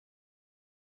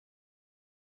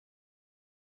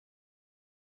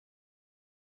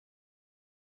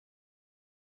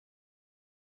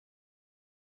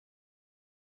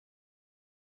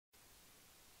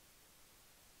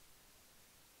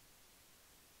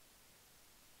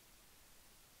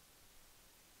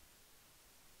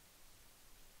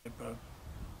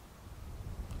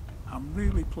I'm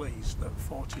really pleased that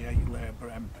 48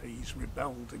 Labour MPs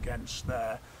rebelled against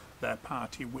their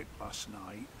party whip last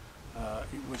night.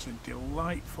 It was a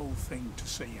delightful thing to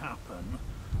see happen,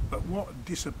 but what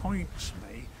disappoints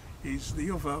me is the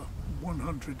other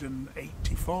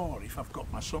 184, if I've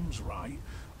got my sums right,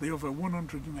 the other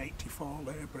 184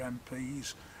 Labour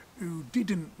MPs who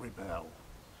didn't rebel.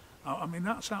 I mean,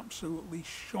 that's absolutely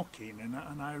shocking,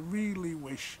 and I really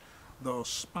wish those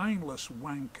spineless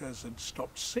wankers had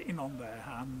stopped sitting on their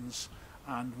hands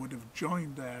and would have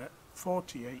joined their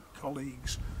 48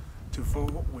 colleagues to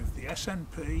vote with the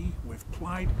SNP, with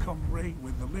Plaid Cymru,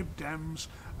 with the Lib Dems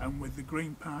and with the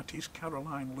Green Party's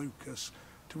Caroline Lucas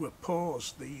to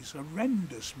oppose these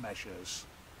horrendous measures.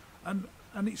 And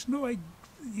it's no,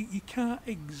 you can't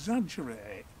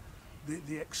exaggerate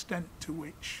the extent to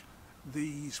which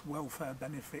these welfare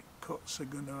benefit cuts are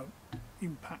going to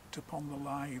impact upon the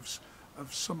lives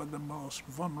of some of the most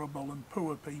vulnerable and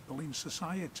poor people in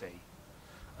society.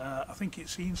 I think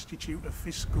it's the Institute of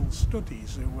Fiscal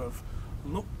Studies who have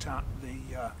looked at the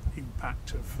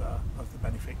impact of the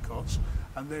benefit cuts,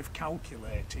 and they've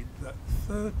calculated that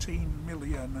 13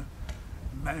 million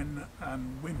men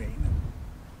and women,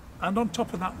 and on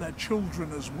top of that their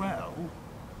children as well,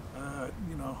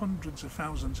 hundreds of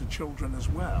thousands of children as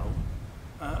well,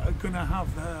 are going to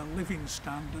have their living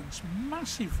standards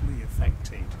massively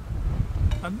affected.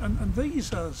 And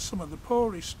these are some of the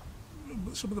poorest,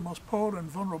 some of the most poor and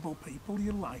vulnerable people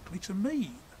you're likely to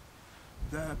meet.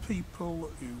 They're people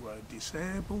who are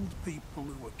disabled, people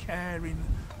who are caring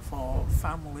for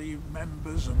family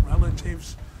members and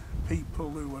relatives,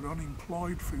 people who are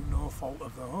unemployed through no fault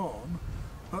of their own.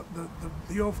 But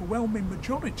the overwhelming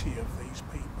majority of these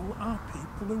people are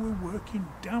people who are working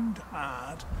damned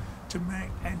hard to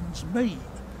make ends meet.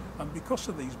 And because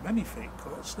of these benefit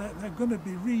cuts, they're going to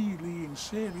be really in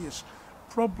serious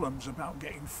problems about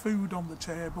getting food on the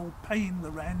table, paying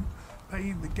the rent,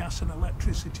 paying the gas and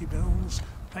electricity bills,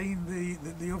 paying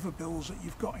the other bills that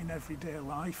you've got in everyday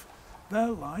life. Their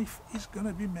life is going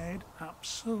to be made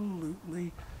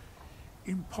absolutely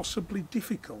impossibly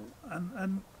difficult.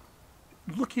 And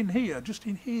looking here, just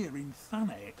in here in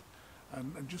Thanet,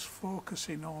 and just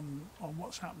focusing on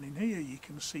what's happening here, you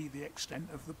can see the extent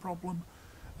of the problem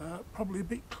probably a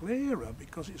bit clearer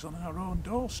because it's on our own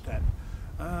doorstep.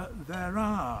 There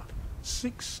are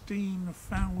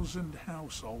 16,000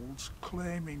 households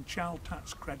claiming child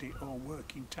tax credit or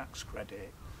working tax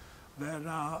credit. There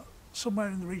are somewhere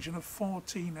in the region of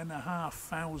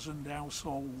 14,500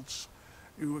 households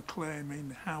who are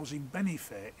claiming housing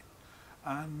benefit.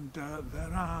 And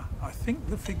there are, I think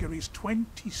the figure is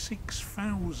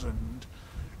 26,000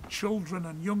 children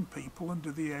and young people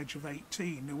under the age of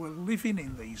 18 who are living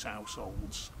in these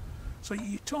households. So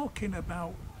you're talking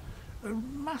about a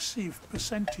massive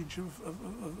percentage of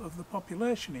the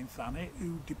population in Thanet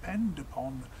who depend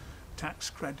upon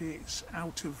tax credits,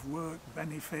 out of work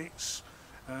benefits,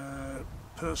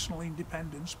 personal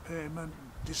independence payment,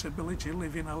 disability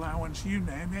living allowance, you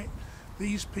name it.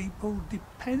 These people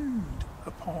depend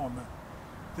upon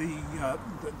the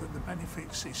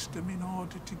benefit system in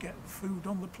order to get food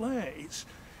on the plate.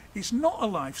 It's not a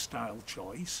lifestyle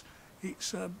choice.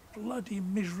 It's a bloody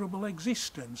miserable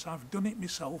existence. I've done it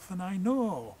myself and I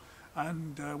know.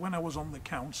 And when I was on the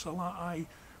council, I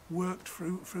worked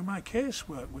through my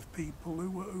casework with people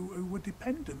who were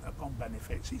dependent upon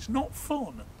benefits. It's not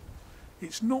fun.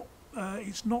 It's not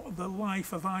the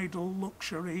life of idle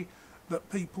luxury that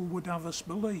people would have us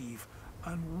believe.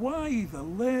 And why the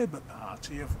Labour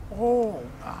Party, of all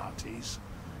parties,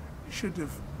 should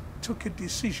have took a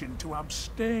decision to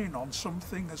abstain on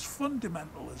something as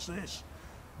fundamental as this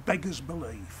beggars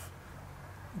belief.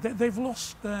 They've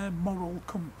lost their moral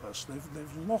compass,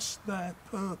 they've lost their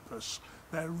purpose,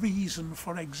 their reason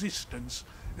for existence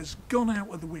has gone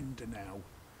out of the window now.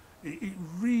 It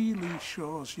really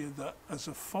shows you that as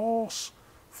a force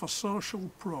for social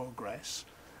progress,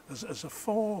 as a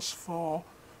force for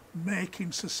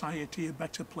making society a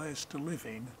better place to live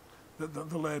in, that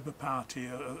the Labour Party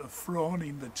are thrown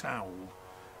in the towel.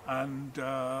 And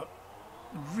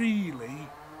really,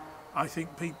 I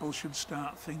think people should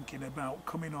start thinking about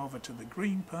coming over to the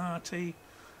Green Party,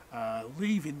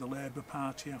 leaving the Labour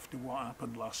Party after what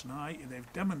happened last night.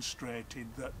 They've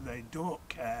demonstrated that they don't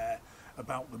care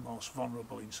about the most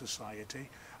vulnerable in society.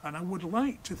 And I would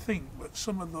like to think that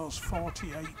some of those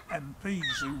 48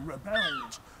 MPs who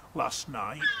rebelled last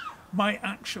night might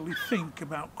actually think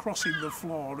about crossing the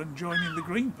floor and joining the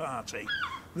Green Party.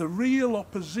 The real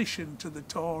opposition to the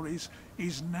Tories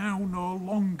is now no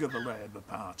longer the Labour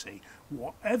Party.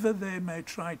 Whatever they may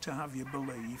try to have you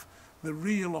believe, The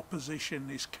real opposition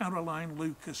is Caroline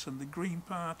Lucas and the Green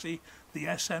Party, the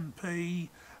SNP,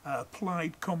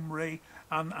 Plaid Cymru,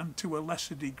 and to a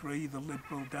lesser degree the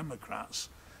Liberal Democrats.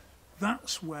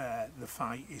 That's where the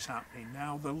fight is happening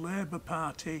now. The Labour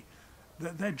Party,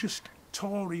 they're just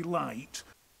Tory light,